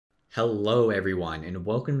Hello everyone, and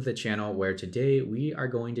welcome to the channel where today we are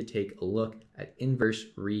going to take a look at inverse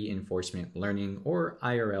reinforcement learning, or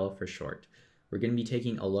IRL for short. We're going to be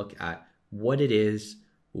taking a look at what it is,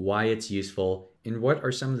 why it's useful, and what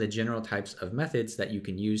are some of the general types of methods that you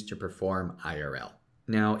can use to perform IRL.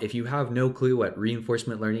 Now, if you have no clue what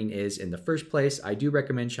reinforcement learning is in the first place, I do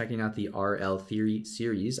recommend checking out the RL Theory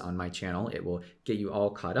series on my channel. It will get you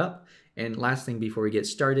all caught up. And last thing before we get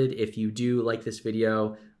started, if you do like this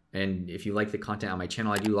video, and if you like the content on my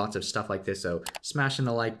channel, I do lots of stuff like this, so smashing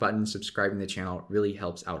the like button, subscribing to the channel really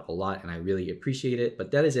helps out a lot, and I really appreciate it.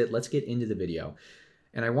 But that is it. Let's get into the video.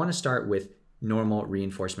 And I want to start with normal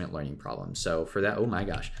reinforcement learning problems. So for that, oh my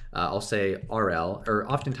gosh, I'll say RL, or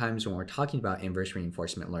oftentimes when we're talking about inverse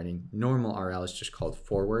reinforcement learning, normal RL is just called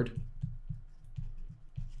forward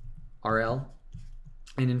RL.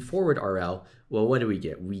 And in forward RL, well, what do we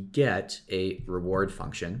get? We get a reward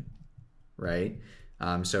function, right?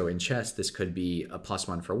 So in chess, this could be a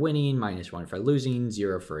 +1 for winning, -1 for losing,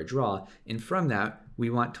 0 for a draw. And from that, we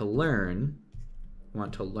want to learn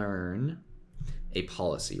a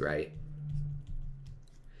policy, right?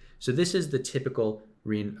 So this is the typical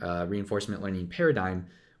reinforcement learning paradigm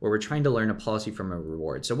where we're trying to learn a policy from a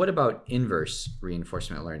reward. So what about inverse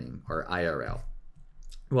reinforcement learning, or IRL?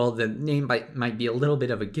 Well, the name might be a little bit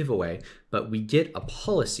of a giveaway, but we get a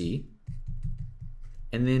policy,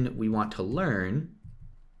 and then we want to learn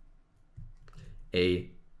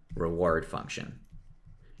a reward function.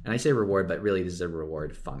 And I say reward, but really this is a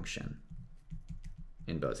reward function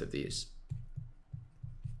in both of these.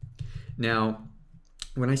 Now,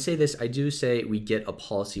 when I say this, I do say we get a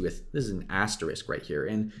policy with, this is an asterisk right here.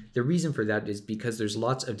 And the reason for that is because there's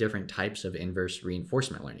lots of different types of inverse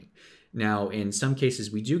reinforcement learning. Now, in some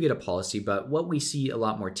cases, we do get a policy, but what we see a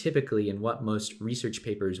lot more typically and what most research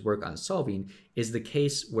papers work on solving is the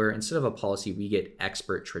case where instead of a policy, we get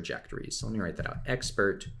expert trajectories. So let me write that out,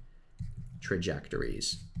 expert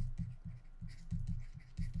trajectories.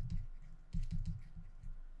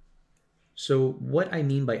 So what I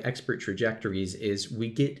mean by expert trajectories is we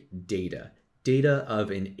get data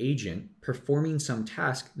of an agent performing some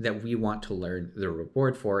task that we want to learn the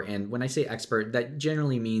reward for. And when I say expert, that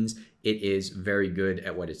generally means it is very good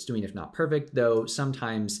at what it's doing, if not perfect, though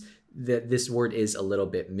sometimes this word is a little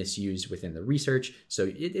bit misused within the research.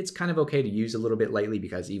 So it's kind of okay to use a little bit lightly,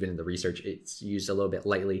 because even in the research, it's used a little bit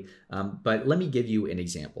lightly. But let me give you an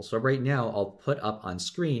example. So right now, I'll put up on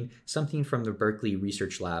screen something from the Berkeley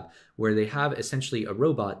Research Lab, where they have essentially a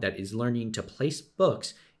robot that is learning to place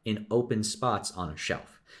books in open spots on a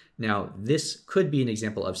shelf. Now, this could be an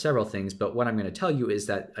example of several things, but what I'm going to tell you is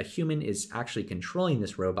that a human is actually controlling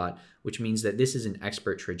this robot, which means that this is an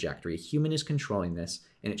expert trajectory. A human is controlling this,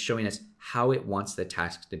 and it's showing us how it wants the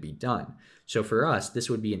task to be done. So for us, this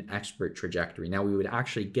would be an expert trajectory. Now, we would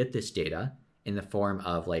actually get this data in the form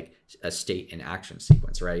of like a state and action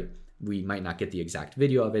sequence, right? We might not get the exact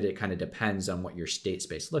video of it. It kind of depends on what your state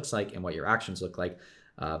space looks like and what your actions look like.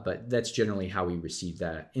 But that's generally how we receive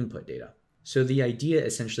that input data. So the idea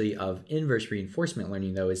essentially of inverse reinforcement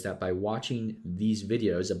learning, though, is that by watching these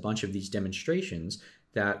videos, a bunch of these demonstrations,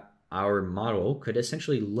 that our model could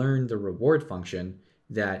essentially learn the reward function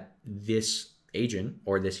that this agent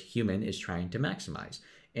or this human is trying to maximize.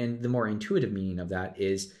 And the more intuitive meaning of that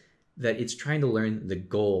is that it's trying to learn the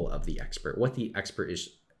goal of the expert, what the expert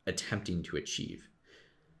is attempting to achieve.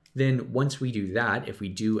 Then once we do that, if we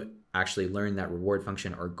do actually learn that reward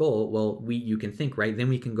function or goal, well, you can think, right, then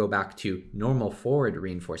we can go back to normal forward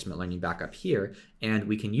reinforcement learning back up here, and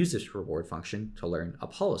we can use this reward function to learn a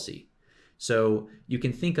policy. So you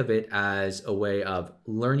can think of it as a way of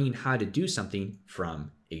learning how to do something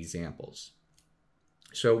from examples.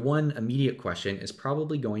 So one immediate question is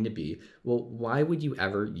probably going to be, well, why would you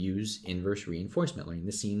ever use inverse reinforcement learning?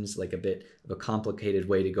 This seems like a bit of a complicated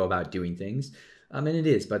way to go about doing things, and it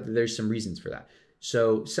is, but there's some reasons for that.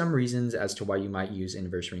 So some reasons as to why you might use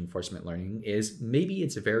inverse reinforcement learning is maybe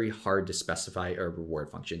it's very hard to specify a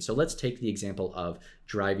reward function. So let's take the example of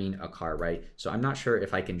driving a car, right? So I'm not sure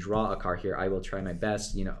if I can draw a car here. I will try my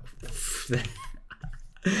best, you know.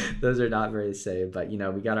 Those are not very safe, but you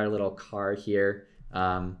know, we got our little car here.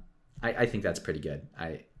 I think that's pretty good.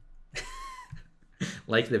 I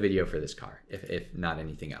like the video for this car, if not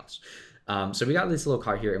anything else. So we got this little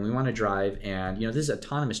car here, and we want to drive, and you know, this is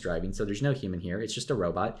autonomous driving, so there's no human here, it's just a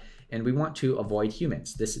robot, and we want to avoid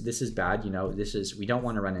humans. This is bad, you know, we don't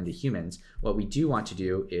want to run into humans. What we do want to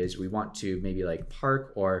do is we want to maybe like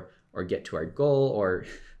park or get to our goal, or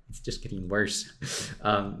it's just getting worse.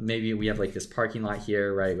 Maybe we have like this parking lot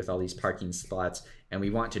here, right, with all these parking slots, and we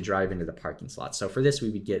want to drive into the parking slot. So for this,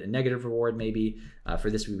 we would get a negative reward maybe. For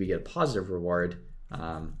this, we would get a positive reward.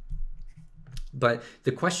 But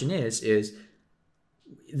the question is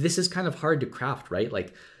this is kind of hard to craft, right?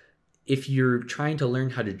 Like if you're trying to learn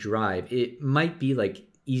how to drive, it might be like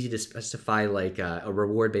easy to specify like a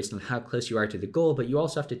reward based on how close you are to the goal, but you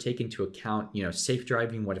also have to take into account, safe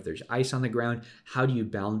driving. What if there's ice on the ground? How do you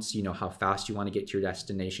balance, how fast you want to get to your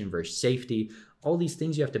destination versus safety? All these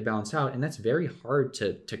things you have to balance out, and that's very hard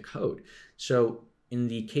to code. So in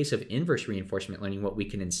the case of inverse reinforcement learning, what we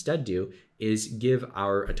can instead do is give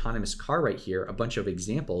our autonomous car right here a bunch of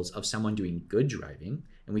examples of someone doing good driving,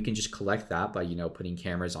 and we can just collect that by, putting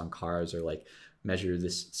cameras on cars or like measure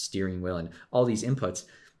this steering wheel and all these inputs,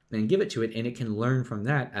 and give it to it, and it can learn from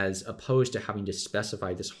that as opposed to having to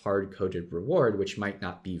specify this hard-coded reward, which might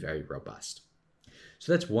not be very robust.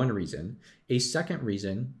 So that's one reason. A second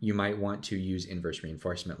reason you might want to use inverse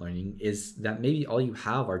reinforcement learning is that maybe all you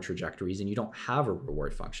have are trajectories and you don't have a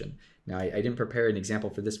reward function. Now, I didn't prepare an example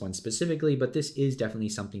for this one specifically, but this is definitely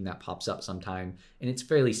something that pops up sometime, and it's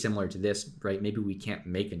fairly similar to this, right? Maybe we can't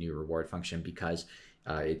make a new reward function because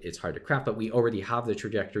it's hard to craft, but we already have the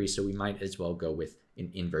trajectory, so we might as well go with an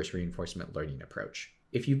inverse reinforcement learning approach.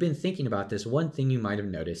 If you've been thinking about this, one thing you might have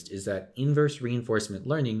noticed is that inverse reinforcement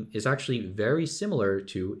learning is actually very similar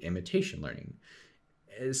to imitation learning.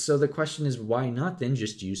 So the question is, why not then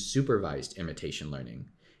just use supervised imitation learning?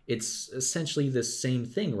 It's essentially the same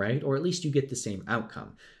thing, right? Or at least you get the same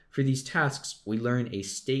outcome. For these tasks, we learn a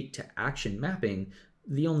state to action mapping.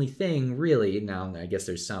 The only thing really, now I guess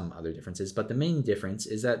there's some other differences, but the main difference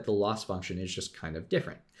is that the loss function is just kind of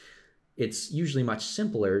different. It's usually much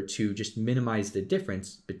simpler to just minimize the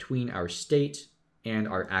difference between our state and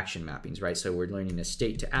our action mappings, right? So we're learning a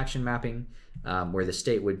state to action mapping, where the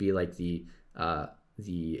state would be like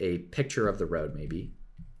a picture of the road, maybe,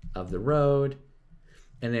 of the road.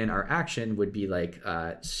 And then our action would be like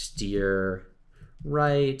steer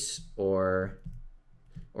right or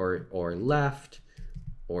left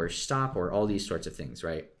or stop or all these sorts of things,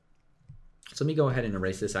 right? So let me go ahead and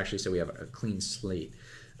erase this actually so we have a clean slate.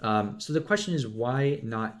 So the question is, why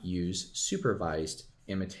not use supervised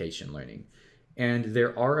imitation learning? And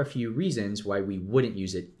there are a few reasons why we wouldn't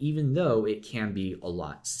use it, even though it can be a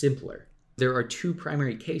lot simpler. There are two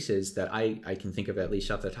primary cases that I can think of, at least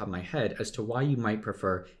off the top of my head, as to why you might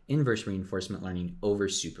prefer inverse reinforcement learning over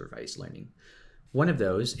supervised learning. One of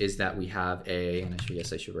those is that we have and I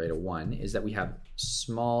guess I should write a 1, is that we have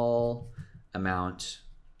small amount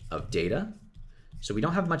of data. So we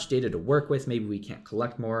don't have much data to work with. Maybe we can't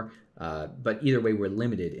collect more, but either way, we're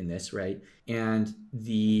limited in this, right? And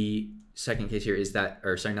the second case here is that,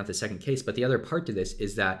 or sorry, not the second case, but the other part to this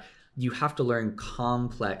is that you have to learn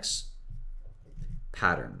complex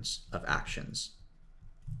patterns of actions.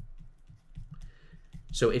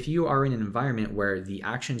 So if you are in an environment where the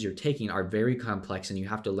actions you're taking are very complex and you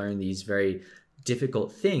have to learn these very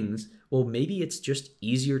difficult things, well, maybe it's just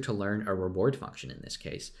easier to learn a reward function in this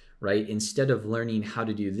case, right? Instead of learning how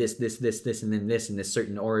to do this, and then this in this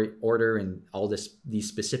certain order and all these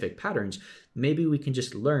specific patterns, maybe we can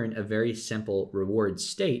just learn a very simple reward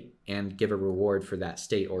state and give a reward for that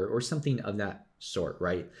state or something of that sort,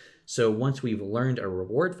 right? So once we've learned a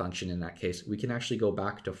reward function in that case, we can actually go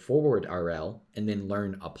back to forward RL and then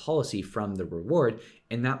learn a policy from the reward,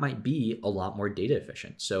 and that might be a lot more data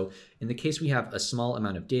efficient. So in the case we have a small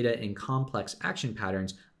amount of data and complex action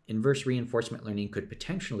patterns, inverse reinforcement learning could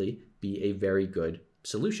potentially be a very good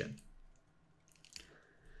solution.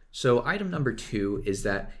 So item number 2 is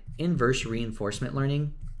that inverse reinforcement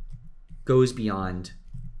learning goes beyond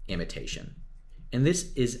imitation. And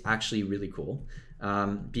this is actually really cool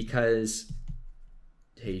because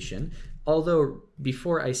although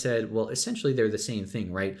before I said, well, essentially they're the same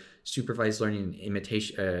thing, right? Supervised learning and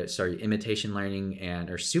imitation learning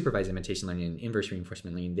or supervised imitation learning and inverse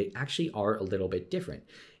reinforcement learning, they actually are a little bit different.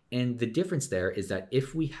 And the difference there is that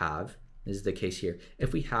if we have, this is the case here,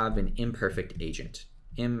 if we have an imperfect agent,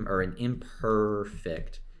 or an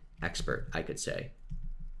imperfect expert, I could say,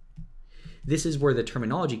 this is where the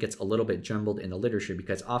terminology gets a little bit jumbled in the literature,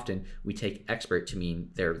 because often we take expert to mean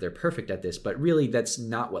they're perfect at this, but really that's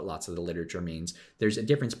not what lots of the literature means. There's a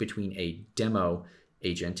difference between a demo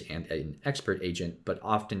agent and an expert agent, but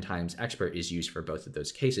oftentimes expert is used for both of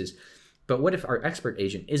those cases. But what if our expert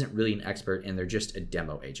agent isn't really an expert and they're just a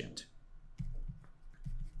demo agent?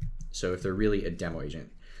 So if they're really a demo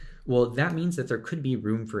agent, well, that means that there could be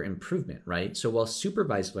room for improvement, right? So while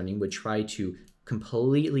supervised learning would try to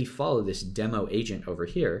completely follow this demo agent over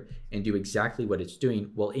here and do exactly what it's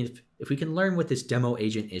doing, well, if we can learn what this demo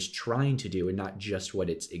agent is trying to do and not just what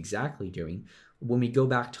it's exactly doing, when we go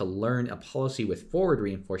back to learn a policy with forward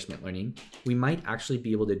reinforcement learning, we might actually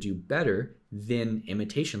be able to do better than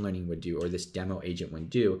imitation learning would do, or this demo agent would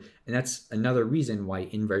do. And that's another reason why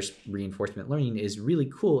inverse reinforcement learning is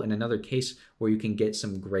really cool, and another case where you can get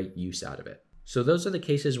some great use out of it. So those are the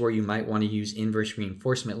cases where you might want to use inverse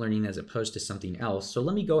reinforcement learning as opposed to something else. So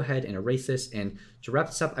let me go ahead and erase this. And to wrap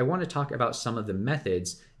this up, I want to talk about some of the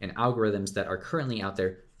methods and algorithms that are currently out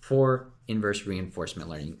there for inverse reinforcement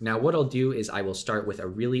learning. Now, what I'll do is I will start with a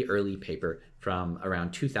really early paper from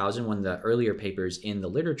around 2000, one of the earlier papers in the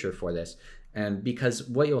literature for this. And because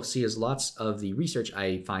what you'll see is lots of the research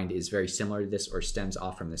I find is very similar to this or stems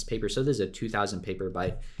off from this paper. So this is a 2000 paper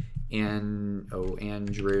by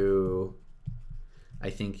Andrew, I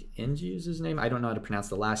think Inge is his name. I don't know how to pronounce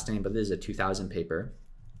the last name, but this is a 2000 paper.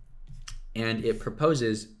 And it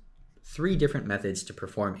proposes 3 different methods to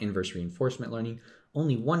perform inverse reinforcement learning.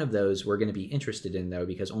 Only one of those we're going to be interested in, though,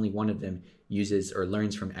 because only one of them uses or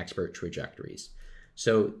learns from expert trajectories.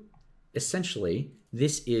 So essentially,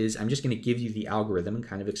 this is, I'm just going to give you the algorithm and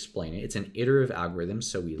kind of explain it. It's an iterative algorithm,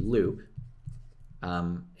 so we loop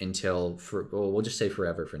until, well, we'll just say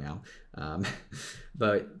forever for now.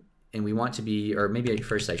 And we want to be, or maybe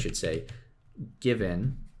first I should say,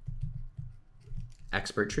 given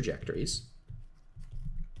expert trajectories,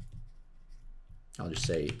 I'll just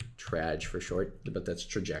say traj for short, but that's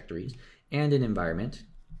trajectories, and an environment,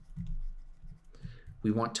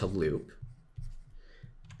 we want to loop,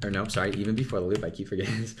 or no, sorry, even before the loop, I keep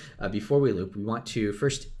forgetting this. Before we loop, we want to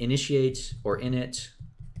first initiate or init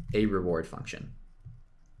a reward function.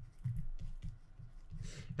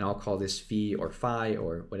 And I'll call this phi or phi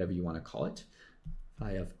or whatever you want to call it,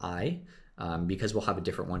 phi of I, because we'll have a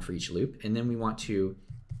different one for each loop. And then we want to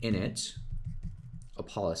init a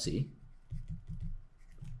policy.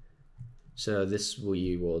 So this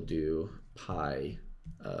we will do pi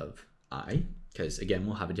of I, because again,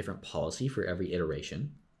 we'll have a different policy for every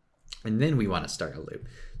iteration. And then we want to start a loop.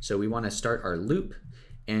 So we want to start our loop,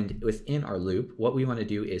 and within our loop, what we want to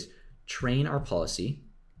do is train our policy.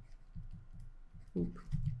 Or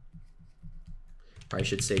I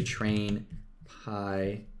should say train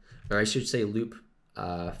pi, or I should say loop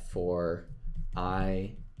for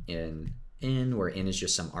I in n, where n is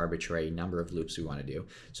just some arbitrary number of loops we want to do.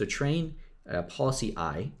 So train policy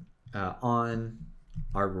I on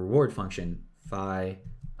our reward function phi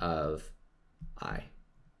of I.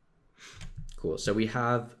 Cool, so we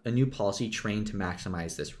have a new policy trained to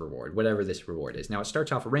maximize this reward, whatever this reward is. Now it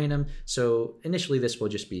starts off random, so initially this will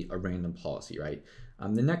just be a random policy, right?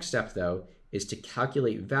 The next step though is to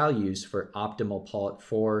calculate values for the optimal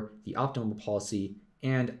policy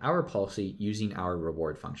and our policy using our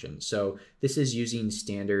reward function. So this is using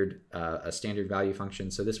a standard value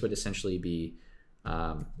function. So this would essentially be,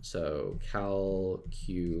 so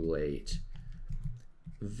calculate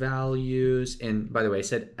values. And by the way, I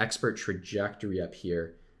said expert trajectory up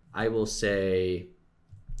here. I will say,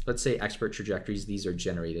 let's say expert trajectories, these are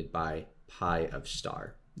generated by pi of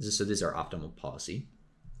star. So this is our optimal policy.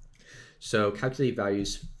 So calculate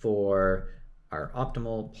values for our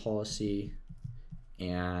optimal policy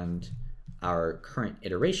and our current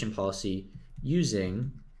iteration policy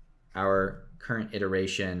using our current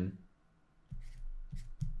iteration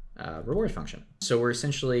reward function. So we're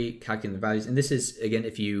essentially calculating the values. And this is, again,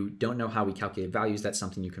 if you don't know how we calculate values, that's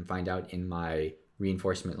something you can find out in my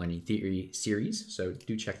reinforcement learning theory series. So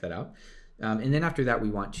do check that out. And then after that, we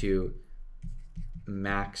want to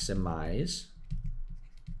maximize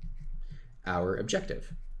our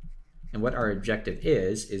objective. And what our objective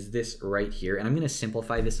is this right here. And I'm going to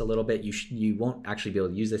simplify this a little bit. You won't actually be able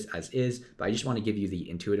to use this as is, but I just want to give you the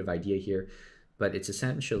intuitive idea here. But it's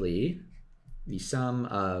essentially the sum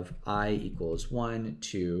of I equals 1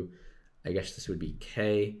 to, I guess this would be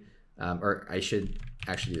k, or I should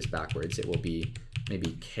actually do this backwards. It will be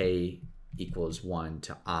maybe k equals 1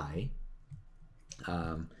 to I.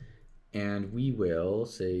 And we will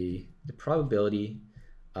say the probability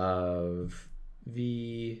of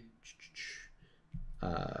the,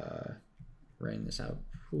 writing this out,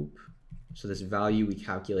 so this value we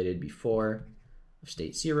calculated before of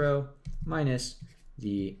state 0 minus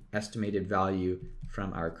the estimated value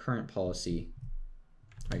from our current policy,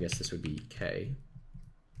 I guess this would be k,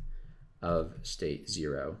 of state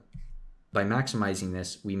 0. By maximizing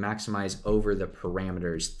this, we maximize over the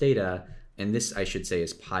parameters theta, and this I should say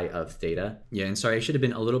is pi of theta. Yeah, and sorry, I should have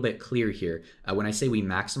been a little bit clear here. When I say we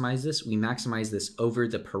maximize this over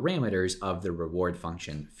the parameters of the reward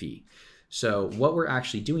function phi. So what we're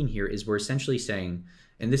actually doing here is we're essentially saying,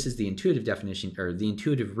 and this is the intuitive definition, or the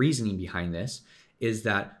intuitive reasoning behind this, is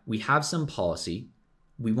that we have some policy,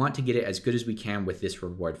 we want to get it as good as we can with this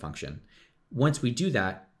reward function. Once we do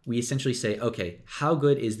that, we essentially say, okay, how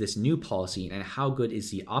good is this new policy and how good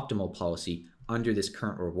is the optimal policy under this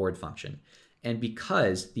current reward function? And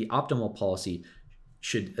because the optimal policy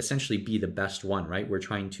should essentially be the best one, right? We're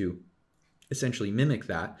trying to essentially mimic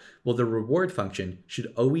that. Well, the reward function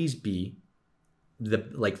should always be the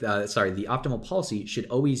optimal policy should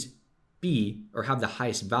always be or have the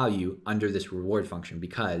highest value under this reward function,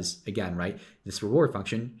 because again, right, this reward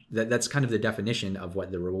function, that's kind of the definition of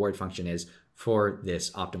what the reward function is for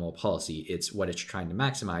this optimal policy. It's what it's trying to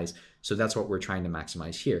maximize. So that's what we're trying to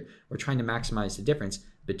maximize here. We're trying to maximize the difference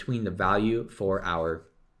between the value for our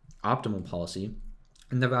optimal policy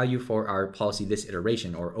and the value for our policy this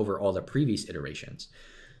iteration or over all the previous iterations.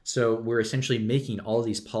 So we're essentially making all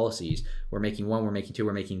these policies. We're making 1, we're making 2,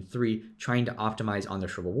 we're making 3, trying to optimize on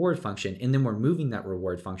this reward function. And then we're moving that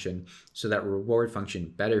reward function so that reward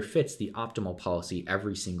function better fits the optimal policy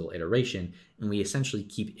every single iteration. And we essentially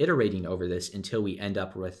keep iterating over this until we end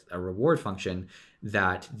up with a reward function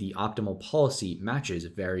that the optimal policy matches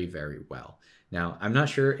very, very well. Now, I'm not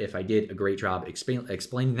sure if I did a great job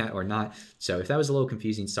explaining that or not. So if that was a little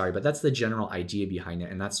confusing, sorry, but that's the general idea behind it.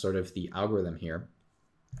 And that's sort of the algorithm here.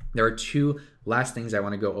 There are 2 last things I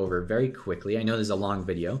want to go over very quickly. I know this is a long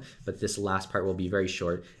video, but this last part will be very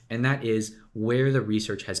short. And that is where the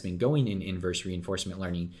research has been going in inverse reinforcement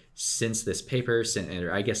learning since this paper,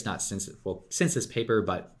 or I guess not since this paper,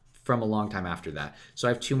 but from a long time after that. So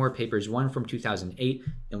I have 2 more papers, one from 2008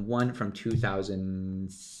 and one from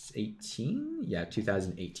 2018. Yeah,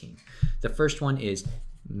 2018. The first one is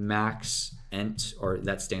MaxEnt, or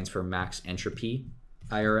that stands for Max Entropy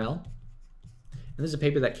IRL. And this is a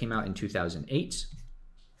paper that came out in 2008.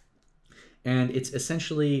 And it's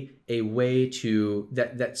essentially a way to,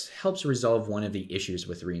 that helps resolve one of the issues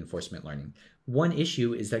with reinforcement learning. One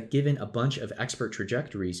issue is that given a bunch of expert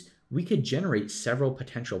trajectories, we could generate several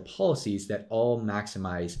potential policies that all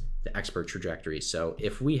maximize the expert trajectories. So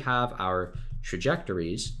if we have our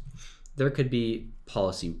trajectories, there could be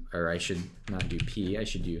policy, or I should not do P, I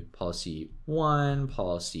should do policy 1,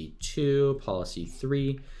 policy 2, policy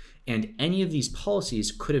 3. And any of these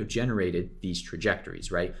policies could have generated these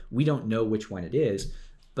trajectories, right? We don't know which one it is,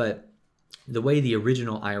 but the way the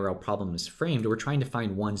original IRL problem is framed, we're trying to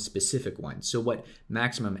find one specific one. So what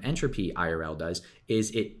Maximum Entropy IRL does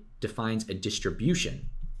is it defines a distribution.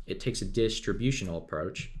 It takes a distributional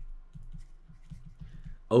approach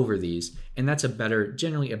over these, and that's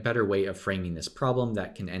generally a better way of framing this problem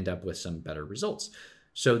that can end up with some better results.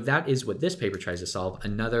 So that is what this paper tries to solve.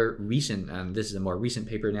 Another recent, this is a more recent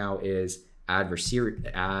paper now, is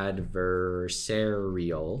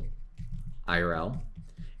Adversarial IRL.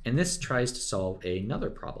 And this tries to solve another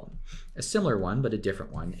problem, a similar one, but a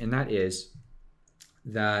different one. And that is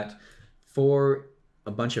that for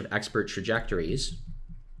a bunch of expert trajectories,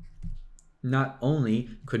 not only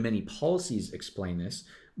could many policies explain this,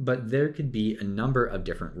 but there could be a number of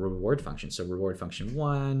different reward functions. So reward function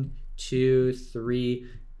 1, 2, 3,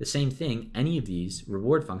 the same thing. Any of these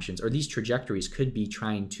reward functions or these trajectories could be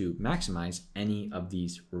trying to maximize any of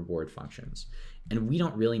these reward functions. And we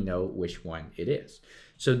don't really know which one it is.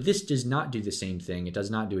 So this does not do the same thing. It does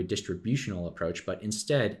not do a distributional approach, but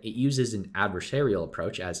instead it uses an adversarial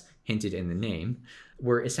approach, as hinted in the name,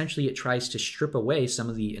 where essentially it tries to strip away some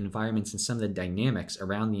of the environments and some of the dynamics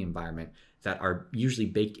around the environment that are usually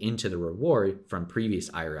baked into the reward from previous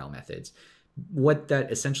IRL methods. What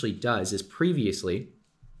that essentially does is previously,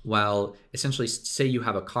 while essentially say you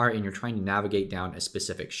have a car and you're trying to navigate down a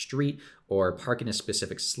specific street or park in a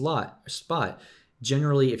specific spot,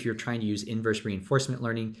 generally, if you're trying to use inverse reinforcement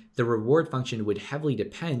learning, the reward function would heavily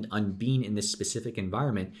depend on being in this specific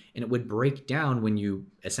environment, and it would break down when you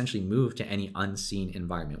essentially move to any unseen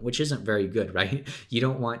environment, which isn't very good, right? You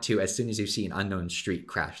don't want to, as soon as you see an unknown street,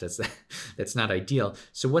 crash. That's not ideal.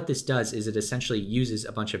 So what this does is it essentially uses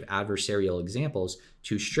a bunch of adversarial examples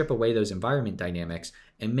to strip away those environment dynamics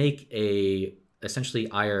and make a essentially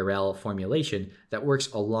IRL formulation that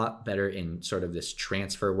works a lot better in sort of this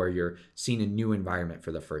transfer where you're seeing a new environment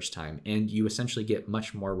for the first time, and you essentially get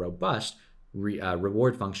much more robust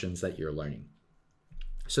reward functions that you're learning.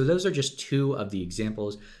 So those are just 2 of the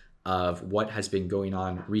examples of what has been going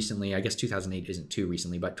on recently. I guess 2008 isn't too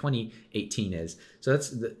recently, but 2018 is. So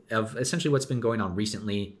that's of essentially what's been going on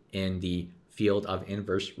recently in the field of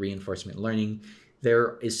inverse reinforcement learning.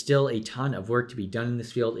 There is still a ton of work to be done in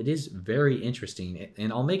this field. It is very interesting,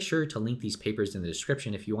 and I'll make sure to link these papers in the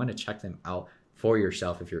description if you want to check them out for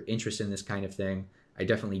yourself. If you're interested in this kind of thing, I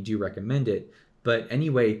definitely do recommend it. But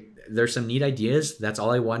anyway, there's some neat ideas. That's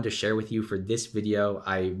all I wanted to share with you for this video.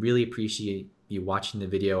 I really appreciate you watching the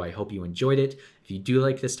video. I hope you enjoyed it. If you do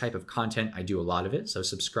like this type of content, I do a lot of it, so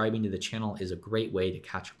subscribing to the channel is a great way to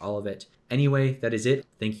catch all of it. Anyway, that is it.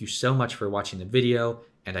 Thank you so much for watching the video,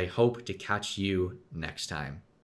 and I hope to catch you next time.